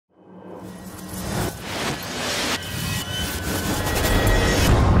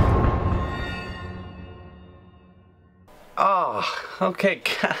Okay,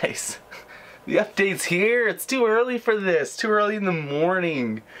 guys, the update's here. It's too early for this, too early in the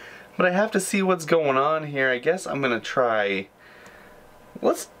morning. But I have to see what's going on here. I guess I'm gonna try.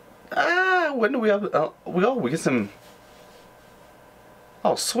 When do we have? We get some.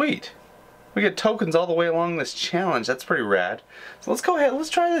 Oh, sweet. We get tokens all the way along this challenge. That's pretty rad. So let's go ahead. Let's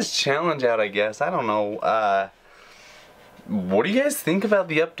try this challenge out, I guess. I don't know. What do you guys think about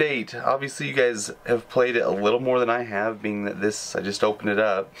the update? Obviously, you guys have played it a little more than I have, being that I just opened it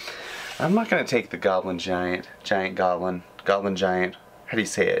up. I'm not going to take the Goblin Giant. Goblin Giant. How do you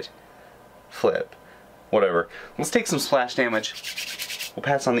say it? Flip. Whatever. Let's take some splash damage. We'll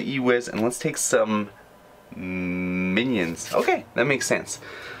pass on the E-Wiz, and let's take some minions. Okay, that makes sense.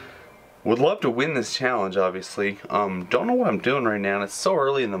 Would love to win this challenge, obviously. Don't know what I'm doing right now, and it's so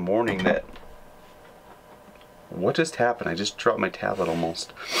early in the morning that... What just happened? I just dropped my tablet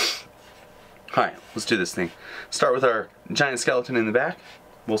almost. Alright, let's do this thing. Start with our giant skeleton in the back.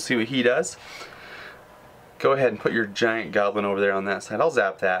 We'll see what he does. Go ahead and put your giant goblin over there on that side. I'll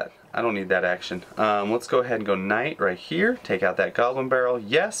zap that. I don't need that action. Let's go ahead and go knight right here. Take out that goblin barrel.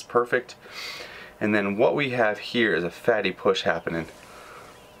 Yes, perfect. And then what we have here is a fatty push happening.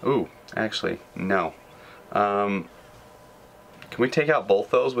 Ooh, actually, no. Can we take out both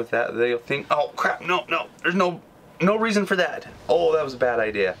those with that thing? Oh crap, no, there's no reason for that. Oh, that was a bad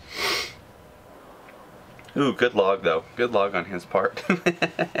idea. Ooh, good log though. Good log on his part.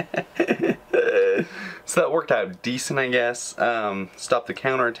 So that worked out decent, I guess. Stopped the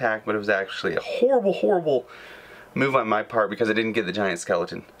counterattack, but it was actually a horrible move on my part because I didn't get the giant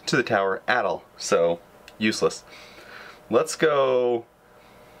skeleton to the tower at all. So, useless. Let's go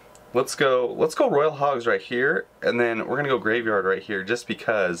Royal Hogs right here, and then we're gonna go Graveyard right here just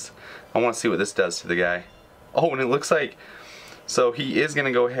because I want to see what this does to the guy. Oh, and it looks like, so he is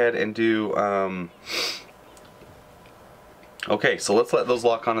gonna go ahead and do, okay, so let's let those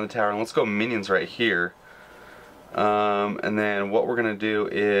lock onto the tower, and let's go minions right here. And then what we're gonna do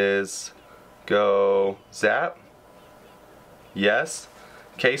is go zap. Yes.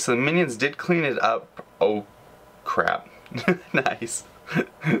 Okay, so the minions did clean it up. Oh, crap. Nice.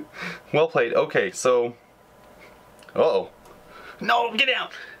 Well played. Okay, so... Uh-oh. No, get down!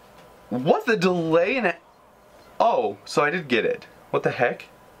 What the delay in it? Oh, so I did get it. What the heck?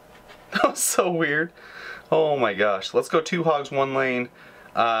 That was so weird. Oh my gosh. Let's go 2 hogs, 1 lane.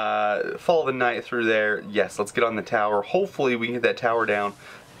 Follow the knight through there. Yes, let's get on the tower. Hopefully we can get that tower down.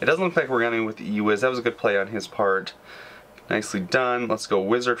 It doesn't look like we're going with the E-Wiz. That was a good play on his part. Nicely done. Let's go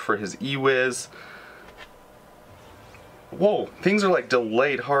Wizard for his E-Wiz. Whoa, things are like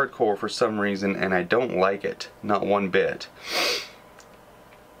delayed hardcore for some reason, and I don't like it. Not one bit.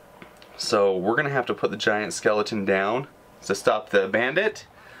 So we're going to have to put the giant skeleton down to stop the bandit.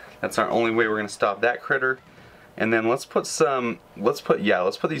 That's our only way we're going to stop that critter. And then let's put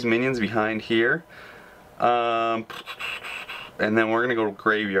these minions behind here. And then we're going to go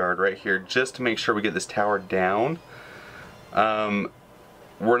Graveyard right here just to make sure we get this tower down.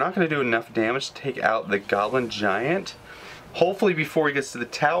 We're not going to do enough damage to take out the Goblin Giant. Hopefully before he gets to the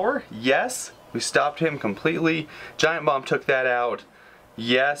tower. Yes, we stopped him completely. Giant Bomb took that out.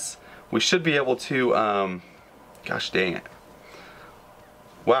 Yes, we should be able to, gosh dang it.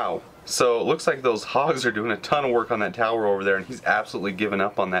 Wow, so it looks like those hogs are doing a ton of work on that tower over there, and he's absolutely given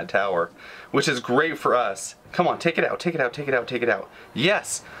up on that tower, which is great for us. Come on, take it out, take it out, take it out, take it out.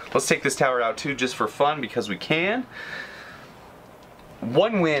 Yes, let's take this tower out too, just for fun, because we can.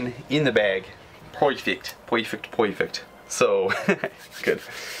 1 win in the bag. Perfect, perfect, perfect. So, good.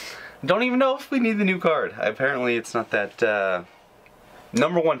 Don't even know if we need the new card. Apparently it's not that,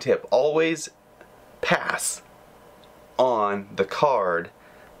 #1 tip, always pass on the card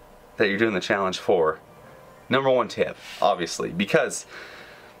that you're doing the challenge for. #1 tip, obviously, because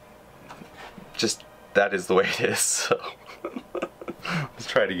just that is the way it is, so. Let's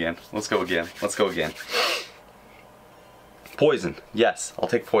try it again. Let's go again. Let's go again. Poison. Yes, I'll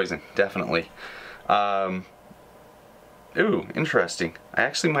take poison, definitely. Ooh, interesting. I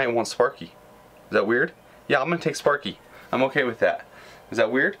actually might want Sparky. Is that weird? Yeah, I'm gonna take Sparky. I'm okay with that. Is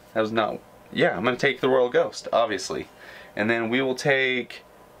that weird? That was not... Yeah, I'm gonna take the Royal Ghost, obviously. And then we will take...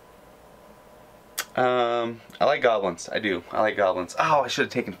 I like goblins. I do. I like goblins. Oh, I should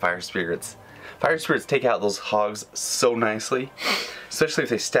have taken Fire Spirits. Fire Spirits take out those hogs so nicely. Especially if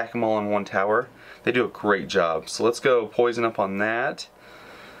they stack them all on one tower. They do a great job. So let's go poison up on that.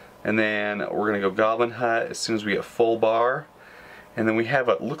 And then we're going to go Goblin Hut as soon as we get full bar. And then we have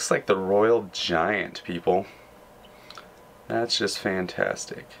what looks like the Royal Giant, people. That's just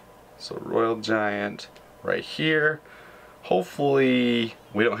fantastic. So Royal Giant right here. Hopefully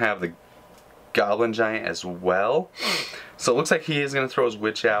we don't have the Goblin Giant as well. So it looks like he is going to throw his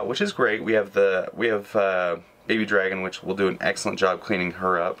witch out, which is great. We have Baby Dragon, which will do an excellent job cleaning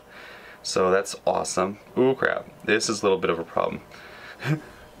her up. So that's awesome. Ooh, crap. This is a little bit of a problem.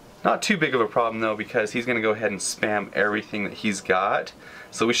 Not too big of a problem though, because he's going to go ahead and spam everything that he's got.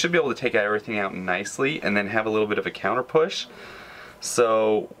 So we should be able to take everything out nicely and then have a little bit of a counter push.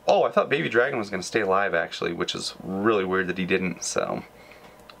 So, oh, I thought Baby Dragon was going to stay alive actually, which is really weird that he didn't, so.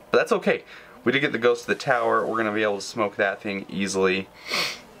 But that's okay. We did get the ghost of the tower. We're going to be able to smoke that thing easily.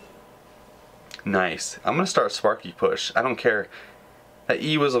 Nice. I'm going to start Sparky push. I don't care. That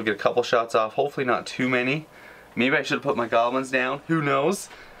E-Wiz will get a couple shots off, hopefully not too many. Maybe I should have put my goblins down, who knows?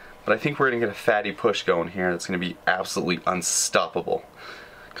 But I think we're going to get a fatty push going here that's going to be absolutely unstoppable.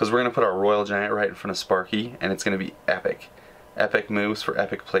 Because we're going to put our Royal Giant right in front of Sparky, and it's going to be epic. Epic moves for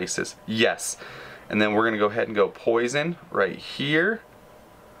epic places. Yes. And then we're going to go ahead and go poison right here.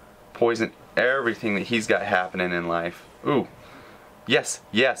 Poison everything that he's got happening in life. Ooh. Yes,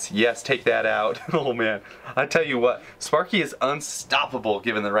 yes, yes, take that out. Oh man, I tell you what, Sparky is unstoppable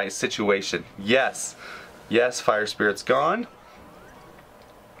given the right situation. Yes, yes, Fire Spirit's gone.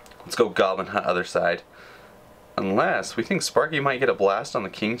 Let's go Goblin Hunt other side. Unless we think Sparky might get a blast on the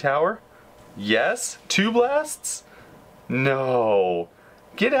King Tower. Yes, 2 blasts? No,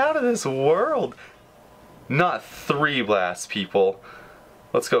 get out of this world. Not 3 blasts, people.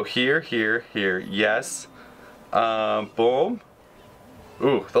 Let's go here, here, here, yes. Boom.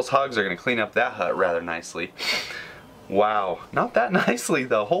 Ooh, those hogs are going to clean up that hut rather nicely. Wow, not that nicely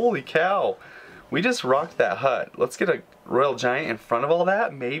though, holy cow. We just rocked that hut. Let's get a Royal Giant in front of all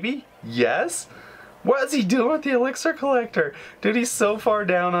that, maybe? Yes? What is he doing with the elixir collector? Dude, he's so far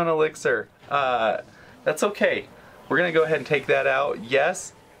down on elixir. That's okay. We're going to go ahead and take that out,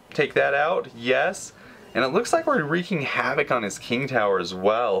 yes. Take that out, yes. And it looks like we're wreaking havoc on his King Tower as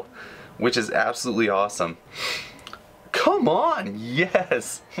well, which is absolutely awesome. Come on,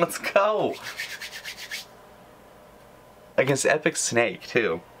 yes, let's go. Against Epic Snake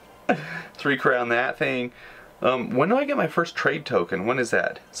too. 3 crown that thing. When do I get my first trade token? When is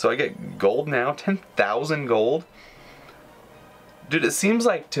that? So I get gold now, 10,000 gold. Dude, it seems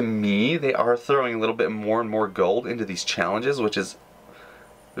like to me they are throwing a little bit more and more gold into these challenges, which is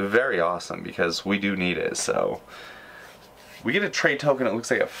very awesome because we do need it. So we get a trade token. It looks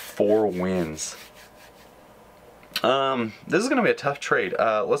like at 4 wins. This is gonna be a tough trade.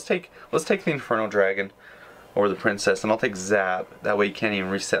 Let's take the Inferno Dragon or the Princess, and I'll take Zap. That way you can't even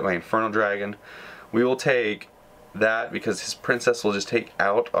reset my Inferno Dragon. We will take that because his Princess will just take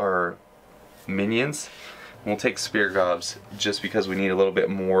out our minions. And we'll take Spear Gobs just because we need a little bit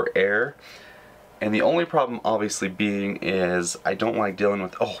more air. And the only problem obviously being is I don't like dealing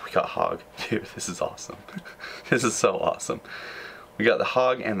with, oh, we got Hog. Dude, this is awesome. This is so awesome. We got the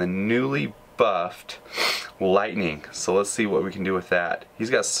Hog and the newly buffed Lightning. So let's see what we can do with that. He's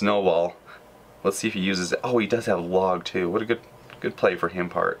got Snowball. Let's see if he uses it. Oh, he does have Log too. What a good play for him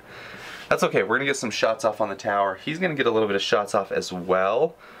part. That's okay. We're going to get some shots off on the tower. He's going to get a little bit of shots off as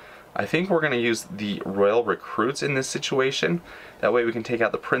well. I think we're going to use the Royal Recruits in this situation. That way we can take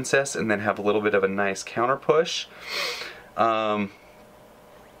out the Princess and then have a little bit of a nice counter push. Ooh,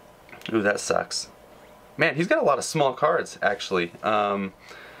 that sucks. Man, he's got a lot of small cards actually.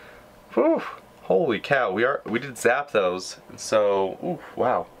 Whew, holy cow, we did zap those. So, ooh,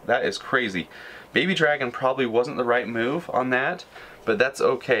 wow, that is crazy. Baby Dragon probably wasn't the right move on that, but that's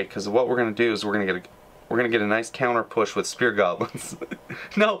okay because what we're going to do is we're going to get a nice counter push with Spear Goblins.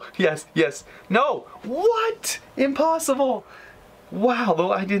 No, yes, yes, no, what? Impossible. Wow,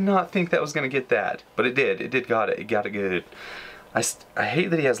 though I did not think that was going to get that, but it did. It got it good. I hate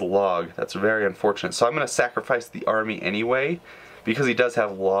that he has Log. That's very unfortunate. So I'm going to sacrifice the army anyway because he does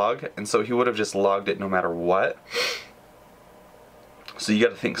have Log, and so he would have just logged it no matter what. So you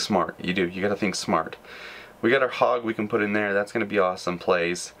got to think smart. You do. You got to think smart. We got our Hog we can put in there. That's going to be awesome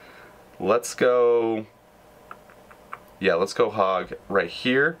plays. Let's go. Yeah, let's go Hog right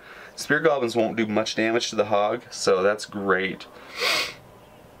here. Spear Goblins won't do much damage to the Hog, so that's great.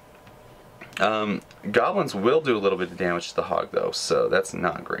 Goblins will do a little bit of damage to the Hog though, so that's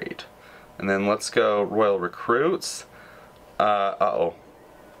not great. And then let's go Royal Recruits. Uh-oh.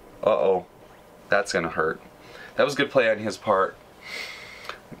 Uh-oh. That's gonna hurt. That was a good play on his part.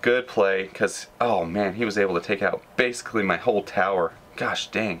 Good play, because, oh man, he was able to take out basically my whole tower.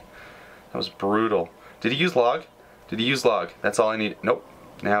 Gosh dang. That was brutal. Did he use Log? Did he use Log? That's all I need. Nope.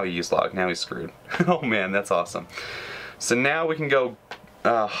 Now he used Log. Now he's screwed. Oh man, that's awesome. So now we can go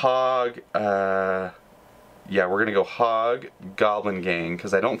Hog. Yeah, we're going to go Hog, Goblin Gang,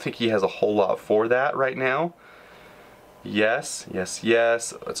 because I don't think he has a whole lot for that right now. Yes, yes,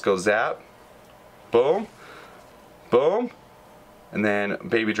 yes. Let's go Zap. Boom. Boom. And then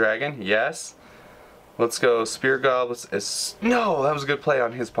baby dragon. Yes. Let's go spear goblins. No, that was a good play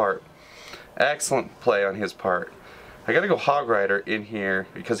on his part. Excellent play on his part. I gotta go hog rider in here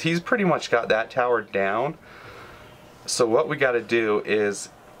because he's pretty much got that tower down. So what we gotta do is,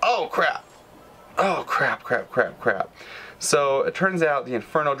 oh crap. Oh crap, crap, crap, crap. So it turns out the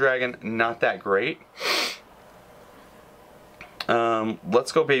Inferno Dragon, not that great.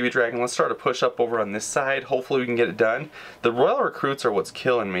 Let's go baby dragon. Let's start a push up over on this side. Hopefully we can get it done. The royal recruits are what's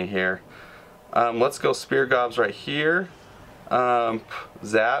killing me here. Let's go spear gobs right here.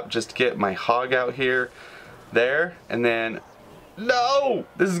 Zap, just to get my hog out here. There, and then, no!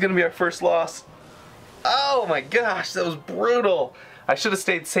 This is gonna be our first loss. Oh my gosh, that was brutal. I should have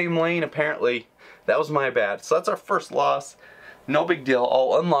stayed same lane apparently. That was my bad. So that's our first loss. No big deal.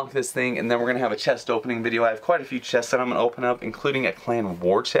 I'll unlock this thing and then we're gonna have a chest opening video. I have quite a few chests that I'm gonna open up, including a clan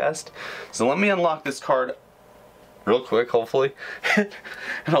war chest. So let me unlock this card real quick, hopefully. And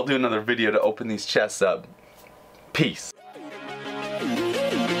I'll do another video to open these chests up. Peace.